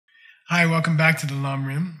Hi, welcome back to the Lam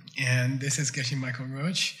Rim, and this is Geshe Michael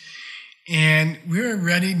Roach. And we're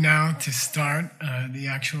ready now to start the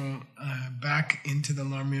actual back into the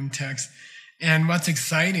Lam Rim text. And what's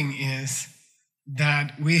exciting is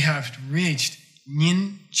that we have reached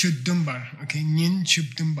Nyin Chudumbar, okay, Nyin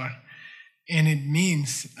Chudumbar. And it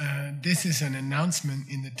means, this is an announcement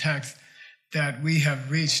in the text, that we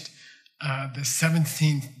have reached the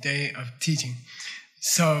 17th day of teaching.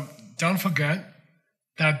 So don't forget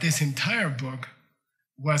that this entire book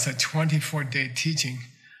was a 24-day teaching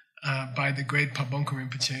by the great Pabongka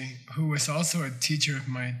Rinpoche, who was also a teacher of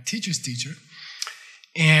my teacher's teacher,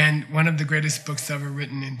 and one of the greatest books ever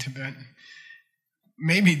written in Tibet.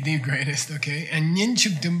 Maybe the greatest, okay? And Nyin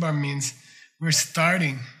Chudumbar means we're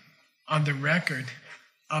starting on the record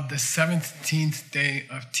of the 17th day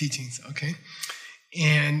of teachings, okay?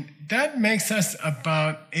 And that makes us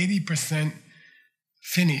about 80%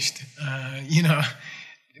 finished.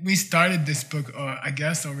 We started this book, I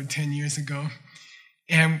guess, over 10 years ago.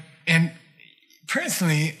 And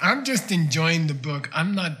personally, I'm just enjoying the book.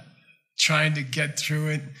 I'm not trying to get through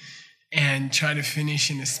it and try to finish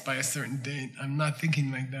by a certain date. I'm not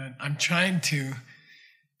thinking like that. I'm trying to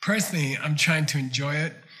enjoy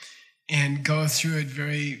it and go through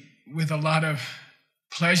it with a lot of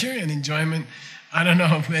pleasure and enjoyment. I don't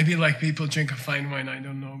know, maybe like people drink a fine wine, I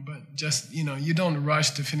don't know, but just, you don't rush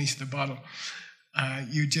to finish the bottle.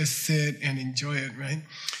 You just sit and enjoy it, right?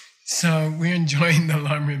 So we're enjoying the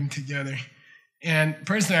Lam Rim together. And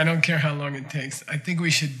personally, I don't care how long it takes. I think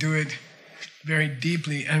we should do it very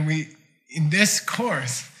deeply. And in this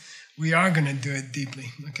course, we are going to do it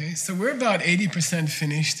deeply, okay? So we're about 80%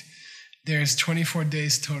 finished. There's 24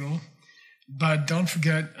 days total. But don't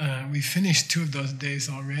forget, we finished 2 of those days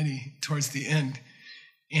already towards the end.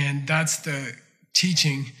 And that's the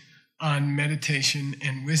teaching on meditation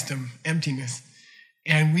and wisdom, emptiness.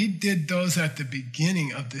 And we did those at the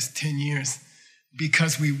beginning of this 10 years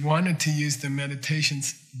because we wanted to use the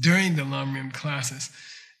meditations during the Lam Rim classes.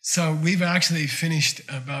 So we've actually finished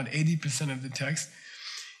about 80% of the text.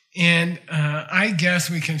 And I guess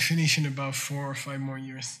we can finish in about 4 or 5 more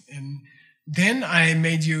years. And then I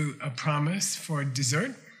made you a promise for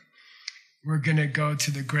dessert. We're going to go to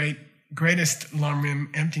the greatest Lam Rim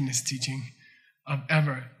emptiness teaching of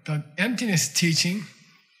ever. The emptiness teaching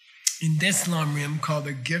in this Lam Rim, called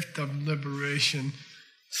the gift of liberation,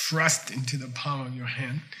 thrust into the palm of your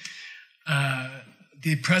hand.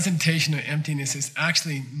 The presentation of emptiness is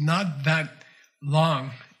actually not that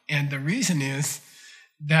long. And the reason is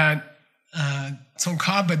that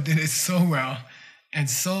Tsongkhapa did it so well and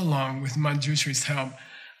so long with Manjushri's help.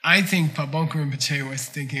 I think Pabongka Rinpoche was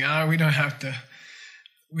thinking, we don't have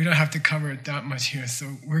to cover it that much here.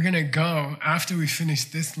 So we're going to go, after we finish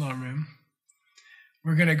this Lam Rim,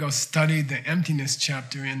 we're going to go study the emptiness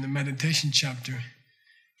chapter and the meditation chapter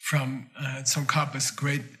from Tsongkhapa's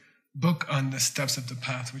great book on the steps of the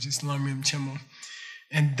path, which is Lam Rim Chenmo.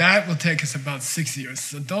 And that will take us about 6 years.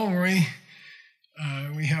 So don't worry,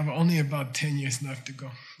 we have only about 10 years left to go.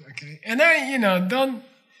 Okay, and then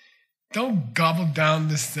don't gobble down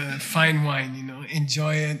this fine wine.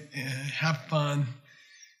 Enjoy it, have fun.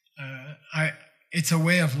 It's a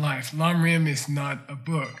way of life. Lam Rim is not a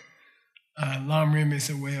book. Lam Rim is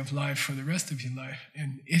a way of life for the rest of your life.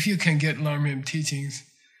 And if you can get Lam Rim teachings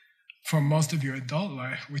for most of your adult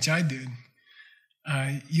life, which I did,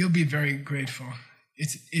 you'll be very grateful.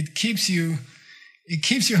 It keeps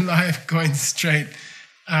your life going straight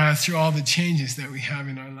through all the changes that we have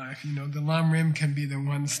in our life. The Lam Rim can be the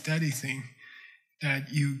one steady thing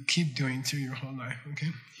that you keep doing through your whole life.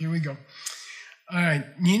 Okay, here we go. All right,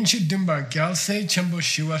 Nyin Chudumbar Gyalse Chenpo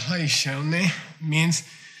Shiwa Hai Shelne means,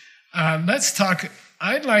 let's talk.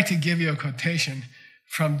 I'd like to give you a quotation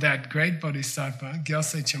from that great Bodhisattva,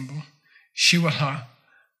 Gyalse Chenpo, Shivaha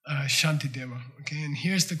Shantideva. Okay, and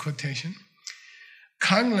here's the quotation.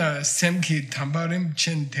 Kangla semki tambarim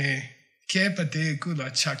chente kepate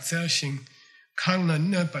gula chaksa shing Kangla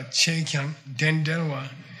nepa chekyang dendelwa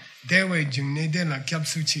dewe jungne de la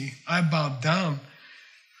kyapsuchi. I bow down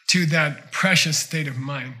to that precious state of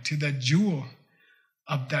mind, to that jewel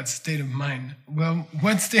of that state of mind. Well,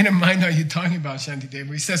 what state of mind are you talking about,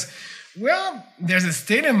 Shantideva? He says, well, there's a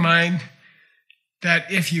state of mind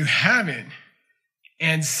that if you have it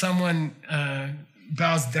and someone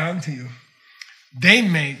bows down to you, they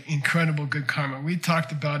make incredible good karma. We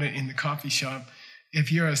talked about it in the coffee shop.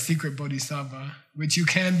 If you're a secret bodhisattva, which you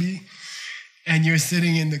can be, and you're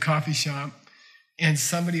sitting in the coffee shop and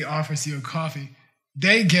somebody offers you a coffee,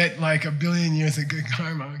 they get like 1 billion years of good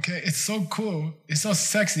karma, okay? It's so cool, it's so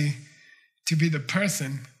sexy to be the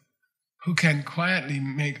person who can quietly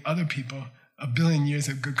make other people 1 billion years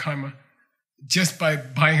of good karma just by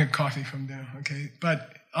buying a coffee from them, okay?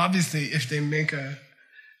 But obviously, if they make a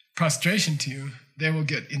prostration to you, they will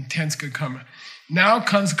get intense good karma. Now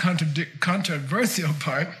comes the controversial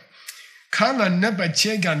part.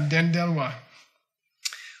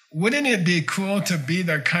 Wouldn't it be cool to be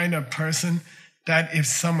the kind of person that if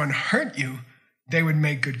someone hurt you, they would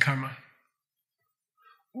make good karma?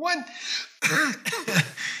 What?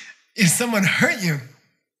 If someone hurt you,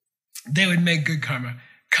 they would make good karma.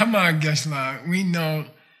 Come on, Geshe-la. We know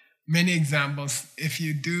many examples. If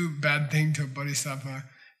you do bad thing to a bodhisattva,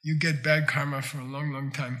 you get bad karma for a long,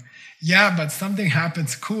 long time. Yeah, but something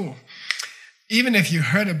happens cool. Even if you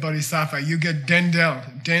hurt a bodhisattva, you get dendel.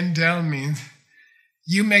 Dendel means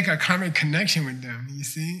you make a karmic connection with them, you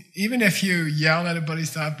see? Even if you yell at a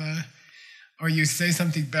bodhisattva or you say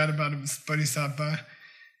something bad about a bodhisattva,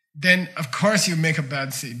 then of course you make a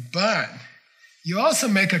bad seed. But you also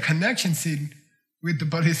make a connection seed with the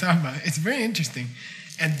bodhisattva. It's very interesting.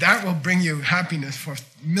 And that will bring you happiness for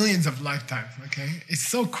millions of lifetimes, okay? It's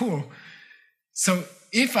so cool. So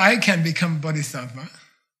if I can become bodhisattva,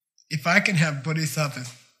 if I can have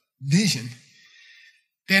bodhisattva's vision,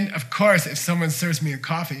 then of course if someone serves me a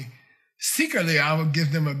coffee, secretly I will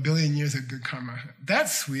give them 1 billion years of good karma.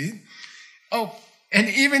 That's sweet. Oh, and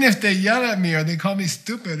even if they yell at me or they call me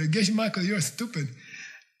stupid, or Geshe Michael, you're stupid,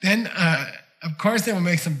 then of course they will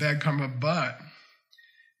make some bad karma, but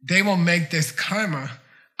they will make this karma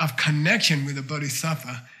of connection with the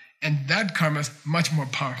bodhisattva, and that karma is much more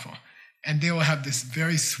powerful. And they will have this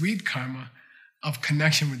very sweet karma of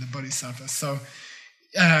connection with the bodhisattva. So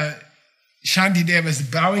Shantideva is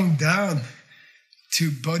bowing down to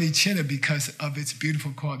bodhicitta because of its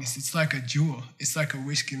beautiful qualities. It's like a jewel. It's like a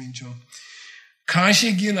wish-giving jewel.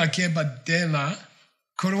 Kanshi gila keba dela,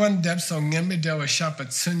 kurwan depso ngembedewa shapa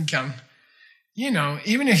tsunkyang. You know,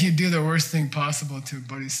 even if you do the worst thing possible to a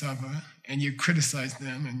bodhisattva and you criticize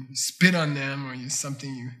them and you spit on them or you say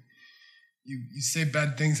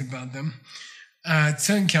bad things about them,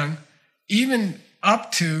 tsunkyang, even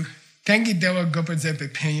up to tengi dewa gopadzepe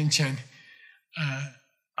penyenchen,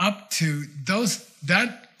 up to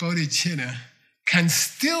that bodhicitta can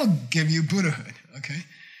still give you Buddhahood, okay?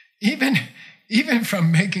 Even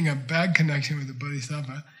from making a bad connection with the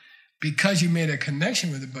bodhisattva, because you made a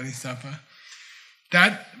connection with the bodhisattva,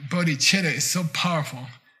 that bodhicitta is so powerful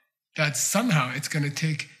that somehow it's going to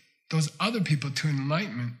take those other people to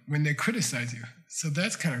enlightenment when they criticize you. So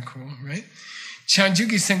that's kind of cool, right?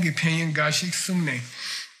 Chanjuki Sengi Penyen Gashik Sumne.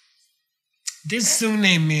 This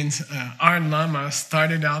Sumne means our Lama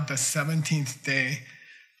started out the 17th day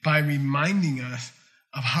by reminding us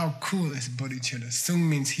of how cool is bodhicitta. Sung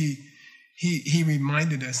means he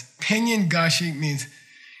reminded us. Penyen Gashik means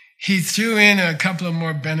he threw in a couple of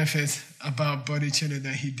more benefits about bodhicitta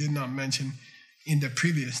that he did not mention in the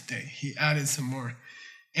previous day. He added some more.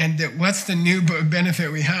 And what's the new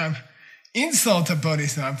benefit we have? Insult a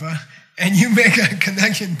bodhisattva, and you make a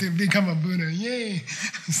connection to become a Buddha. Yay!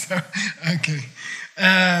 So, okay.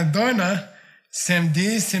 Dorna,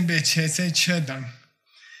 semdi simbe chese chedang.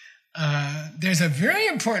 There's a very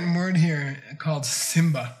important word here called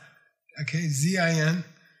simba. Okay,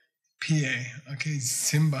 Z-I-N-P-A. Okay,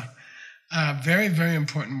 simba. Very, very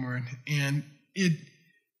important word. And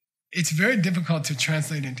it's very difficult to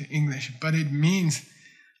translate into English, but it means,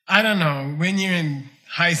 I don't know, when you're in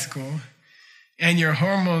high school and your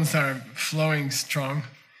hormones are flowing strong,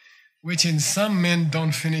 which in some men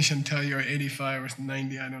don't finish until you're 85 or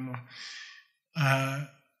 90, I don't know.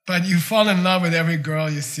 But you fall in love with every girl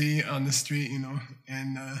you see on the street, you know,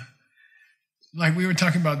 and like we were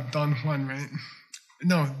talking about Don Juan, right?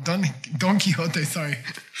 No, Don Quixote, sorry.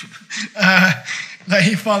 Like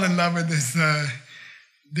he fall in love with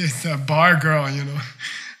this bar girl, you know.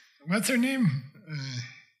 What's her name?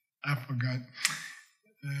 I forgot.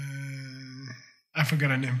 I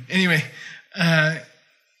forgot her name. Anyway,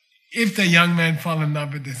 if the young man fall in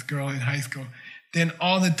love with this girl in high school, then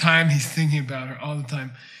all the time he's thinking about her, all the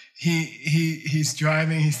time. He's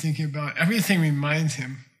driving, he's thinking about, everything reminds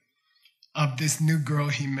him of this new girl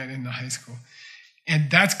he met in the high school.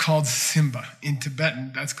 And that's called Simba. In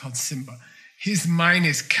Tibetan, that's called Simba. His mind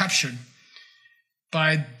is captured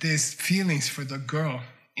by these feelings for the girl.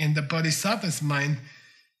 In the Bodhisattva's mind,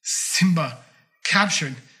 Simba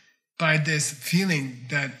captured by this feeling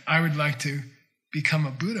that I would like to become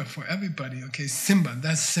a Buddha for everybody. Okay, Simba,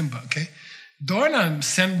 that's Simba, okay? Dornam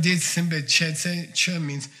semdit simbe chetse che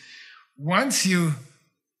means once you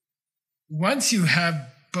have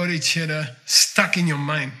bodhicitta stuck in your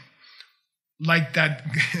mind, like that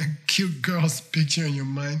cute girl's picture in your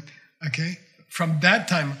mind, okay? From that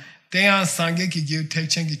time,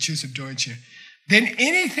 then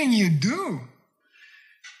anything you do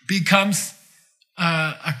becomes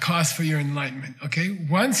a cause for your enlightenment, okay?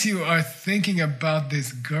 Once you are thinking about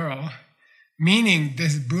this girl, meaning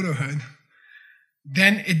this Buddhahood,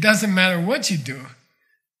 then it doesn't matter what you do.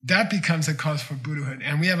 That becomes a cause for Buddhahood.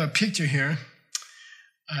 And we have a picture here.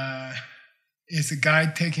 It's a guy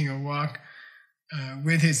taking a walk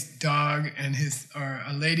with his dog, and or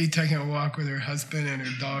a lady taking a walk with her husband and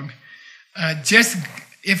her dog. Just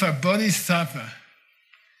if a bodhisattva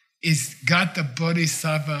is got the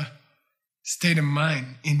bodhisattva state of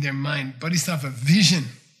mind in their mind, bodhisattva vision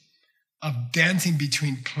of dancing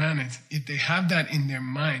between planets, if they have that in their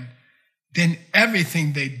mind, then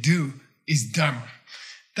everything they do is Dharma.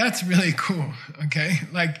 That's really cool, okay?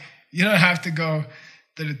 Like, you don't have to go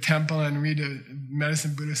to the temple and read a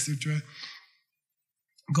Medicine Buddha Sutra.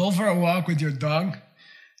 Go for a walk with your dog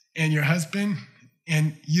and your husband,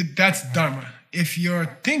 and that's Dharma. If you're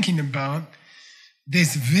thinking about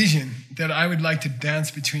this vision that I would like to dance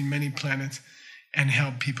between many planets and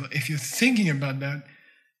help people, if you're thinking about that,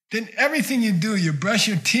 then everything you do, you brush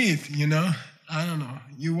your teeth, I don't know,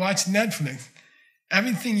 you watch Netflix,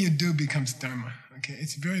 everything you do becomes Dharma. Okay,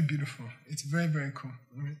 it's very beautiful. It's very, very cool.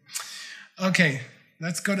 All right. Okay,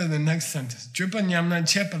 let's go to the next sentence. Drupa Nyamnan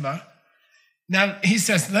Chepala. Now, he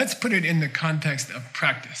says, let's put it in the context of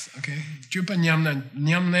practice, okay? Drupa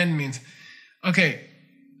Nyamnan means, okay,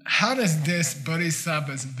 how does this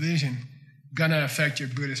Bodhisattva's vision gonna affect your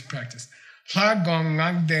Buddhist practice?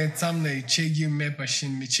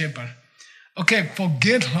 Okay,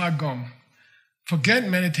 forget Lagom. Forget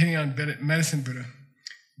meditating on Medicine Buddha.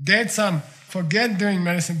 Forget doing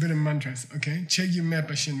Medicine Buddha mantras, okay?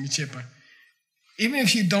 Even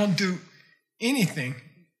if you don't do anything,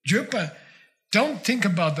 Drupa, don't think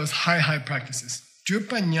about those high practices.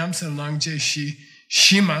 Drupa Nyamsa Langje Shi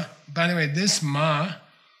Shima. By the way, this Ma,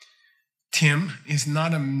 Tim, is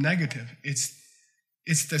not a negative. It's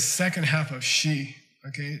the second half of Shi,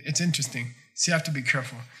 okay? It's interesting. So you have to be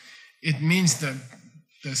careful. It means the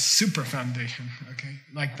super foundation, okay?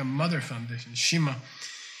 Like the mother foundation, Shima.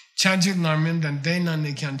 Chanjuk Narmin dan Dena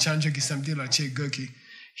Nikyan Chanjuk Isamdila Che Goki.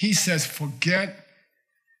 He says, forget,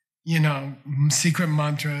 secret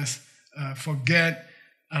mantras, forget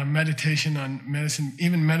meditation on medicine,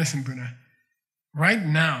 even Medicine Buddha. Right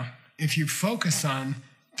now, if you focus on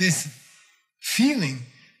this feeling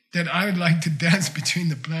that I would like to dance between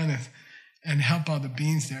the planets and help all the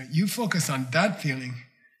beings there, you focus on that feeling,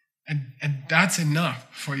 and that's enough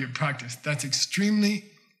for your practice. That's extremely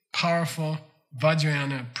powerful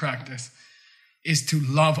Vajrayana practice, is to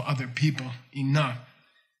love other people enough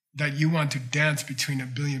that you want to dance between a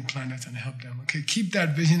billion planets and help them. Okay, keep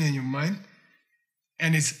that vision in your mind,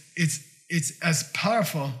 and it's as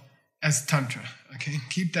powerful as Tantra. Okay,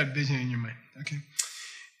 keep that vision in your mind. Okay.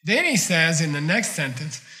 Then he says in the next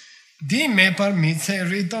sentence, Di me par mitse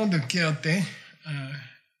ritong de kyote.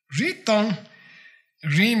 Ritong,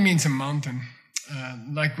 ri means a mountain.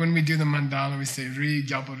 Like when we do the mandala, we say ri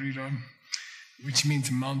gyalpo riro, which means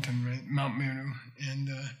a mountain, right? Mount Meru. And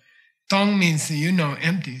tong means,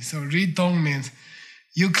 empty. So ritong means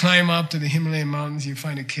you climb up to the Himalayan mountains, you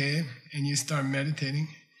find a cave, and you start meditating.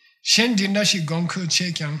 Shen jindashi gongku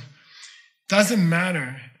chekyang. Doesn't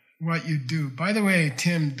matter what you do. By the way,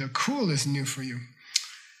 Tim, the cool is new for you.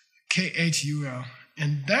 Khul.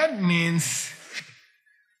 And that means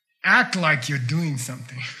act like you're doing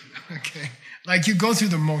something. Okay? Like you go through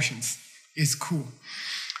the motions. It's cool.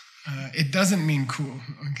 It doesn't mean cool.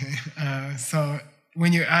 Okay? So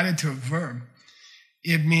when you add it to a verb,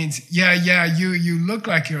 it means, you look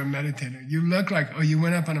like you're a meditator. You look like, you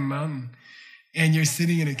went up on a mountain and you're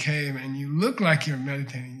sitting in a cave and you look like you're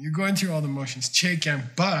meditating. You're going through all the motions.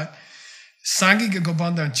 But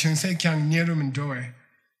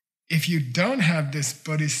if you don't have this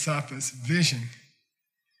Bodhisattva's vision,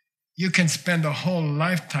 you can spend a whole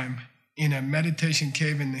lifetime in a meditation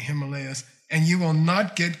cave in the Himalayas and you will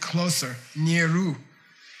not get closer, Nyeru.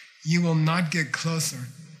 You will not get closer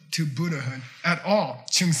to Buddhahood at all,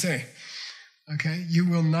 Chungsei. Okay, you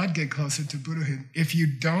will not get closer to Buddhahood if you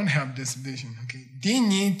don't have this vision. Okay,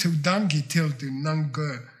 Dini tukdam gitil tu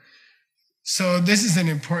nangge. So this is an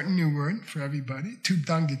important new word for everybody.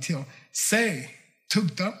 Tukdam gitil. Say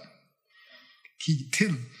tukdam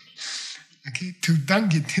gitil. Okay, tukdam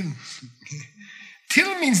gitil. Okay.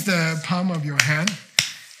 Til means the palm of your hand,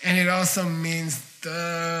 and it also means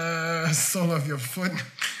the sole of your foot.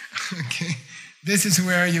 Okay. This is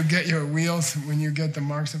where you get your wheels when you get the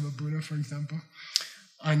marks of a Buddha, for example,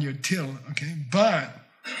 on your til, okay? But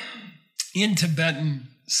in Tibetan,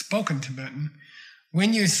 spoken Tibetan,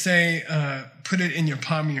 when you say, put it in your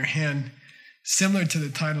palm of your hand, similar to the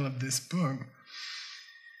title of this book,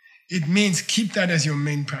 it means keep that as your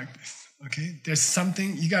main practice, okay? There's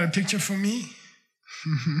something, you got a picture for me?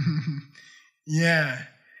 Yeah.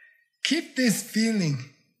 Keep this feeling,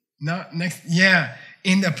 not next, yeah,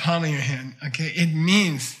 in the palm of your hand, okay? It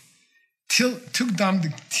means, tukdam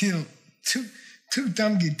til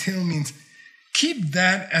means keep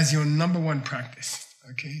that as your number one practice,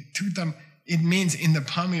 okay? Tukdam, it means in the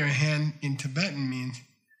palm of your hand in Tibetan means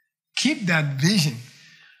keep that vision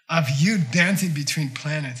of you dancing between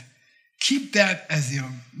planets. Keep that as your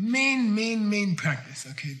main practice,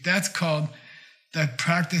 okay? That's called that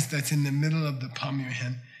practice that's in the middle of the palm of your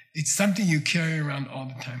hand. It's something you carry around all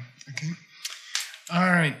the time, okay? All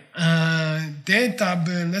right.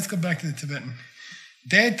 Let's go back to the Tibetan.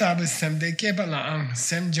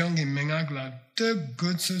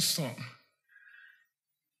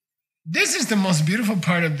 This is the most beautiful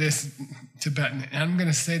part of this Tibetan, and I'm going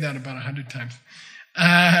to say that about 100 times.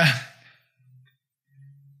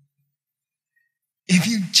 If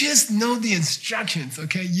you just know the instructions,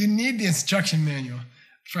 okay, you need the instruction manual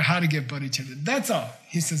for how to get bodhicitta. That's all.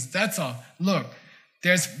 He says, that's all. Look,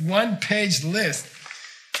 there's 1-page list,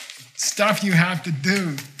 stuff you have to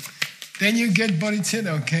do. Then you get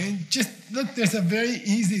bodhicitta, okay? Just look, there's a very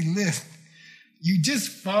easy list. You just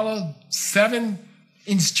follow 7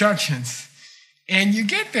 instructions and you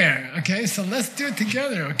get there, okay? So let's do it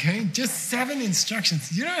together, okay? Just 7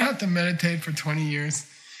 instructions. You don't have to meditate for 20 years.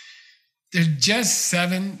 There's just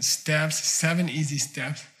 7 steps, 7 easy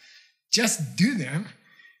steps. Just do them,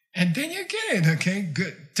 and then you get it, okay?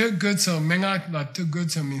 Good. Too good so, mengak too good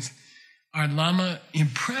so means our Lama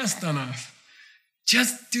impressed on us.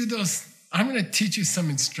 Just do those. I'm going to teach you some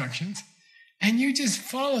instructions, and you just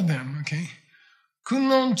follow them, okay?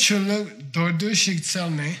 Kunlong chulu dordu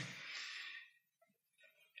shikselne.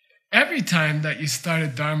 Every time that you start a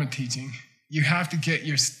Dharma teaching, you have to get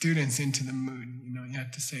your students into the mood. You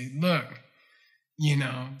have to say, look,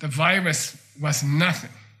 the virus was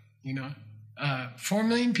nothing. 4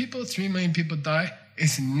 million people, 3 million people die,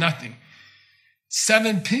 it's nothing.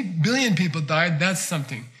 7 billion people died, that's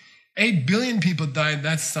something. 8 billion people died,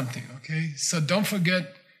 that's something, okay? So don't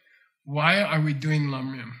forget, why are we doing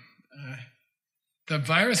Lamrim? The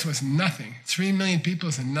virus was nothing. 3 million people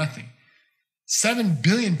is nothing. 7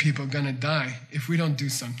 billion people are going to die if we don't do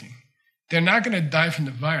something. They're not going to die from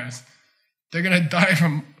the virus. They're going to die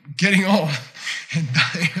from getting old and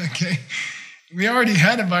dying, okay? We already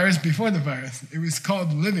had a virus before the virus. It was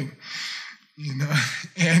called living,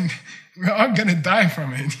 and we're all going to die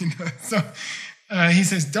from it, So he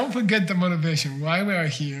says, don't forget the motivation, why we are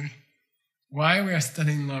here, why we are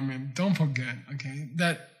studying Lamrim. Don't forget, okay,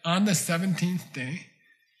 that on the 17th day,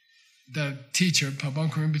 the teacher,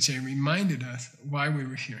 Pabongka Rinpoche, reminded us why we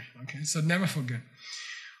were here, okay? So never forget.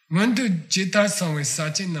 Mundu jita songwe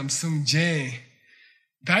sache namsum J.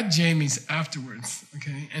 That J means afterwards,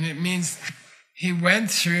 okay? And it means he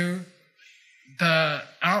went through the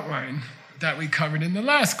outline that we covered in the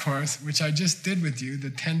last course, which I just did with you, the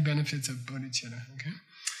 10 benefits of bodhicitta, okay?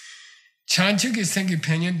 Chanchuki Sengi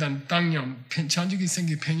Penyin dan Tangyom. Chanchuki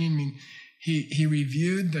Sengi Penyin means he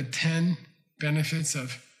reviewed the 10 benefits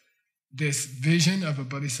of this vision of a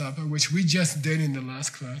bodhisattva, which we just did in the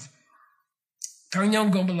last class. And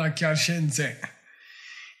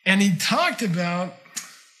he talked about,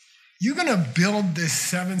 you're going to build this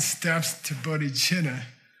 7 steps to bodhicitta.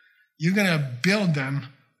 You're going to build them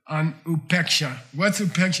on upeksha. What's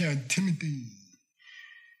upeksha, Timothy?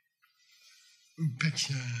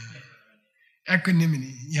 Upeksha.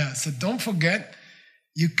 Equanimity. Yeah, so don't forget,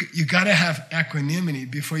 you got to have equanimity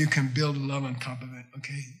before you can build love on top of it,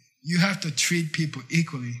 okay? You have to treat people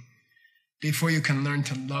equally before you can learn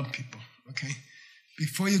to love people, okay?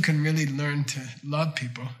 Before you can really learn to love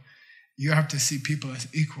people, you have to see people as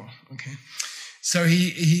equal, okay? So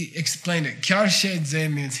he explained it. Kyarshe Dze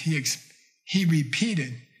means he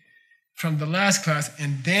repeated from the last class,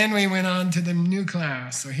 and then we went on to the new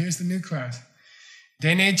class. So here's the new class.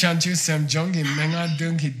 Dene chanchu sem jongi menga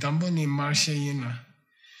dungi dambo ni marshe yina.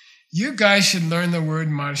 You guys should learn the word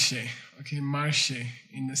marshe, okay? Marshe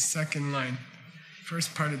in the second line,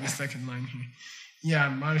 first part of the second line here.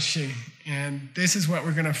 Yeah, marshe. And this is what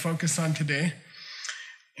we're going to focus on today.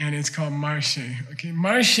 And it's called marshe. Okay,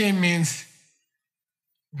 marshe means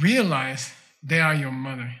realize they are your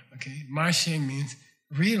mother. Okay, marshe means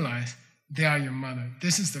realize they are your mother.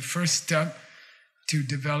 This is the first step to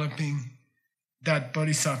developing that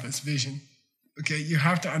bodhisattva's vision. Okay, you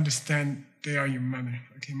have to understand they are your mother.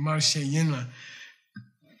 Okay, marshe yinla.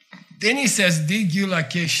 Then he says, di gyula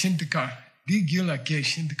ke shintaka. Di gyula ke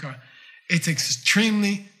shintaka. It's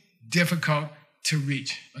extremely difficult to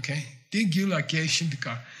reach, okay? This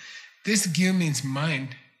gyu means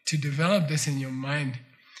mind. To develop this in your mind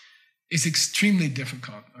is extremely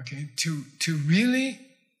difficult, okay? To really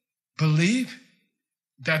believe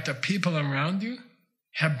that the people around you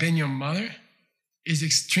have been your mother is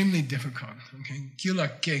extremely difficult, okay?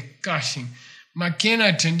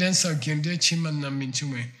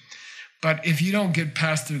 But if you don't get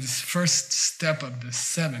past through this first step of the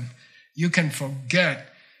 7, you can forget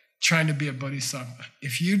trying to be a bodhisattva.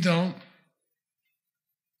 If you don't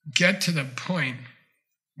get to the point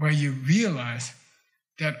where you realize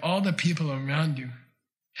that all the people around you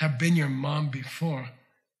have been your mom before,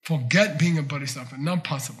 forget being a bodhisattva. Not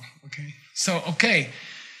possible, okay? So,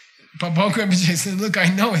 Pabongka Rinpoche says, look, I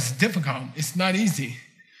know it's difficult. It's not easy.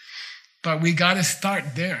 But we got to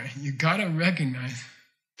start there. You got to recognize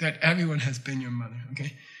that everyone has been your mother,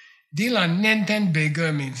 okay? Dila nenten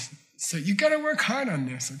bega means, so you got to work hard on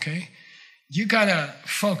this, okay? You got to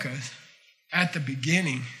focus at the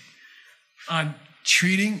beginning on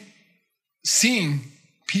seeing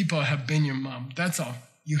people have been your mom. That's all.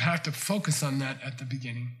 You have to focus on that at the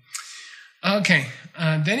beginning. Okay,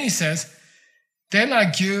 then he says, Tela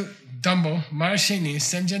gyu dambo marshini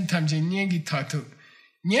semjen tamji nyengi tatu.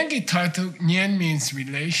 Nyengi tatu, nyen means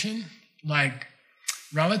relation, like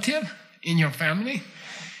relative in your family.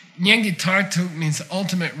 Nyengi tatu means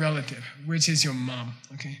ultimate relative, which is your mom,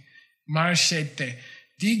 okay? Marshete.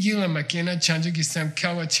 Di gila makina chanjugi sem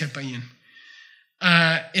kawa chepayin.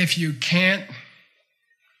 If you can't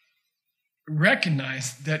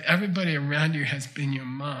recognize that everybody around you has been your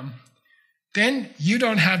mom, then you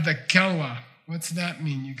don't have the kelwa. What's that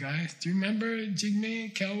mean, you guys? Do you remember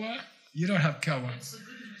Jigme, kelwa? You don't have kelwa.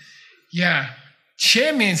 Yeah.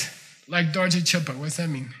 Che means like Dorje Chopa. What's that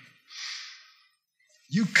mean?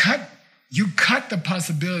 You cut the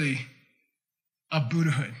possibility of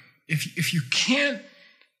Buddhahood. If you can't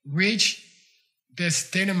reach this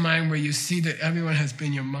state of mind where you see that everyone has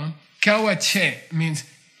been your mom, Kawa Che means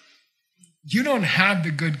you don't have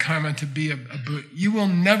the good karma to be a Buddha. You will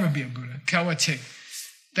never be a Buddha. Kawa Che.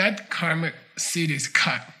 That karmic seed is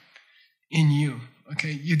cut in you.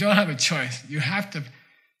 Okay? You don't have a choice. You have to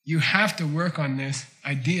work on this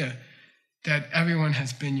idea that everyone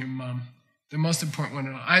has been your mom. The most important one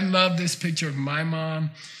of all. I love this picture of my mom.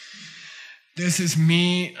 This is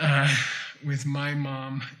me with my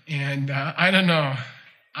mom, and I don't know.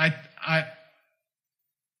 I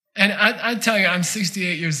tell you, I'm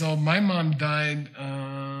 68 years old. My mom died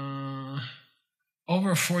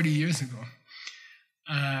over 40 years ago,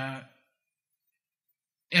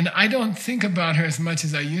 and I don't think about her as much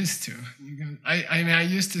as I used to. I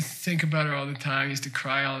used to think about her all the time. I used to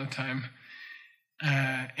cry all the time,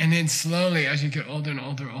 and then slowly, as you get older and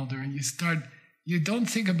older, you don't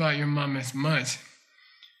think about your mom as much.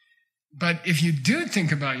 But if you do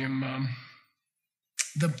think about your mom,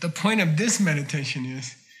 the point of this meditation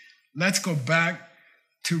is, let's go back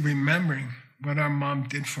to remembering what our mom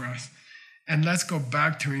did for us. And let's go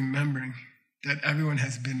back to remembering that everyone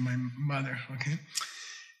has been my mother, okay?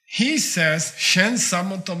 He says, Shen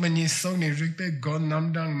samotomani sogni rikpe go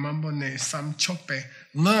namdang mambo ne sam chokpe.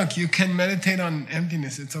 Look, you can meditate on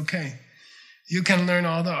emptiness, it's okay. You can learn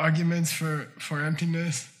all the arguments for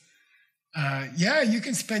emptiness. Yeah, you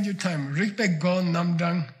can spend your time. Rikpe go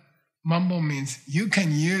namdang mambo means you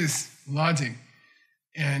can use logic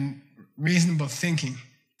and reasonable thinking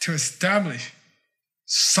to establish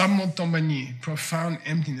samotomani, profound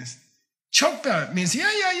emptiness. Chokpa means,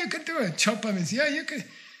 yeah, you can do it. Chokpa means, yeah, you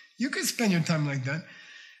can spend your time like that.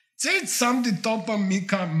 Jit sam di topa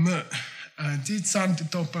mika me. Jit sam di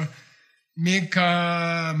topa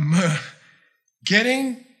mika me.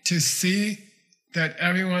 Getting to see that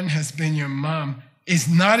everyone has been your mom is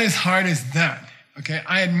not as hard as that. Okay,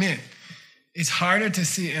 I admit it's harder to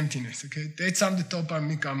see emptiness. Okay, Jit sam di topa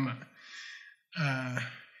mika me.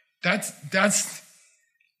 That's.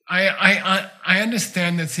 I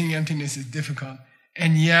understand that seeing emptiness is difficult,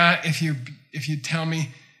 and yeah, if you tell me,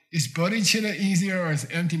 is bodhicitta easier or is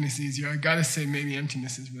emptiness easier, I gotta say maybe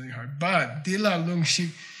emptiness is really hard. But dila lung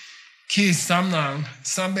shik ki samnang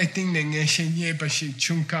sambe ting ne nge she ye pa shik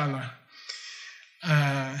chunkala.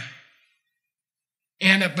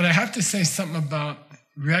 But I have to say something about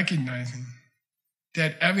recognizing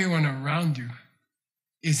that everyone around you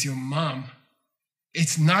is your mom.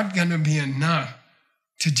 It's not gonna be enough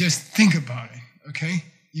to just think about it, okay?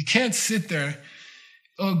 You can't sit there,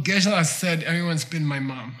 oh, Geshe-la said everyone's been my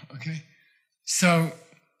mom, okay? So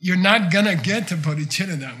you're not gonna get to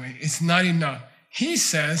bodhicitta that way. It's not enough. He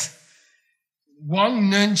says,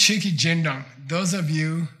 Wang Nun Chiki Jendang, those of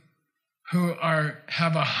you who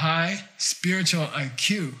have a high spiritual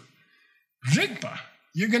IQ, Rigpa,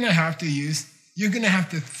 you're going to have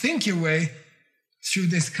to think your way through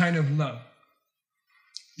this kind of love.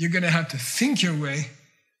 You're going to have to think your way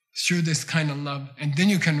through this kind of love, and then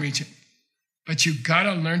you can reach it. But you got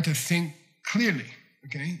to learn to think clearly,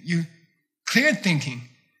 okay? Clear thinking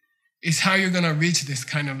is how you're going to reach this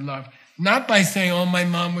kind of love. Not by saying, oh, my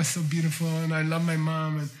mom was so beautiful, and I love my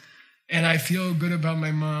mom, and I feel good about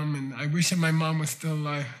my mom, and I wish that my mom was still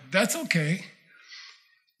alive. That's okay.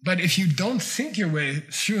 But if you don't think your way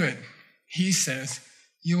through it, he says,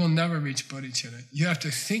 you will never reach bodhicitta. You have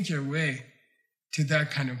to think your way to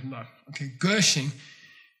that kind of love. Okay, Gershing.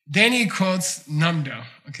 Then he quotes Namdal.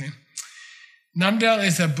 Okay, Namdal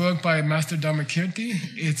is a book by Master Dharmakirti.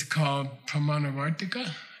 It's called Pramanavartika.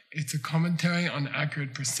 It's a commentary on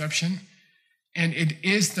accurate perception. And it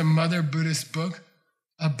is the mother Buddhist book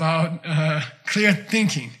about clear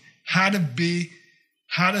thinking, how to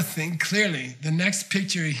think clearly. The next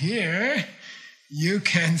picture here, you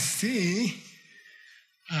can see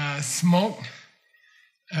smoke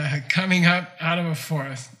coming up out of a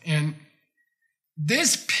forest. And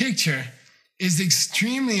this picture is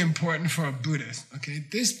extremely important for a Buddhist. Okay,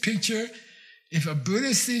 this picture, if a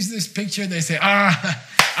Buddhist sees this picture, they say,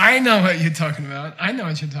 I know what you're talking about. I know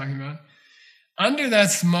what you're talking about. Under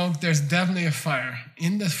that smoke, there's definitely a fire.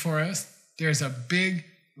 In the forest, there's a big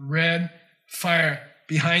red fire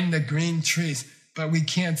behind the green trees, but we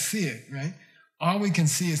can't see it, right? All we can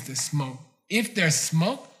see is the smoke. If there's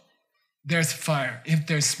smoke, there's fire. If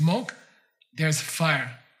there's smoke, there's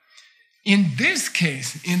fire. In this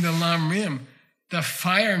case, in the Lam Rim, the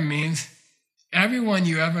fire means everyone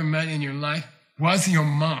you ever met in your life was your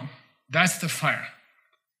mom. That's the fire.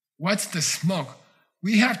 What's the smoke?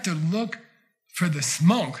 We have to look for the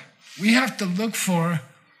smoke. We have to look for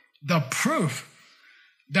the proof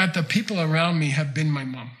that the people around me have been my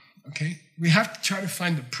mom, okay? We have to try to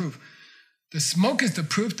find the proof. The smoke is the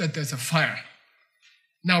proof that there's a fire.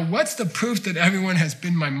 Now, what's the proof that everyone has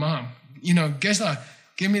been my mom? Geshe,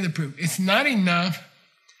 give me the proof. It's not enough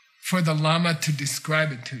for the Lama to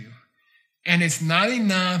describe it to you. And it's not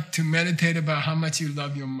enough to meditate about how much you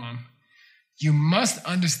love your mom. You must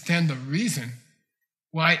understand the reason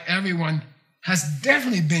why everyone has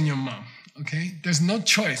definitely been your mom, okay? There's no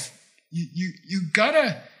choice. You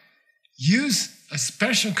gotta use a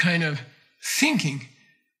special kind of thinking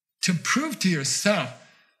to prove to yourself,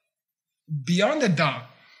 beyond a doubt,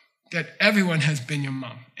 that everyone has been your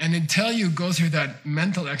mom. And until you go through that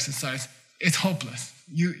mental exercise, it's hopeless.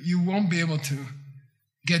 You won't be able to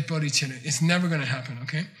get bodhicitta. It's never going to happen,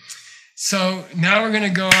 okay? So now we're going to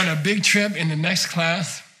go on a big trip in the next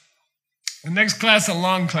class. The next class is a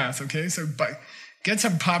long class, okay? So get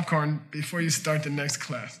some popcorn before you start the next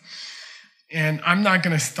class. And I'm not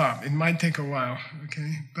going to stop. It might take a while,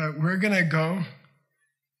 okay? But we're going to go.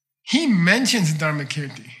 He mentions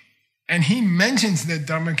Dharmakirti. And he mentions that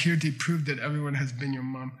Dharmakirti proved that everyone has been your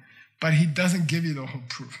mom. But he doesn't give you the whole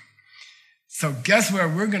proof. So guess where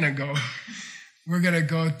we're going to go? We're going to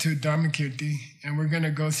go to Dharmakirti, and we're going to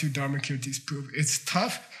go through Dharmakirti's proof. It's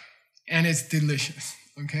tough, and it's delicious,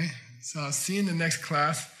 okay? So I'll see you in the next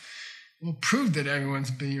class. We'll prove that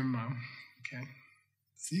everyone's been your mom, okay?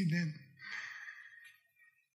 See you then.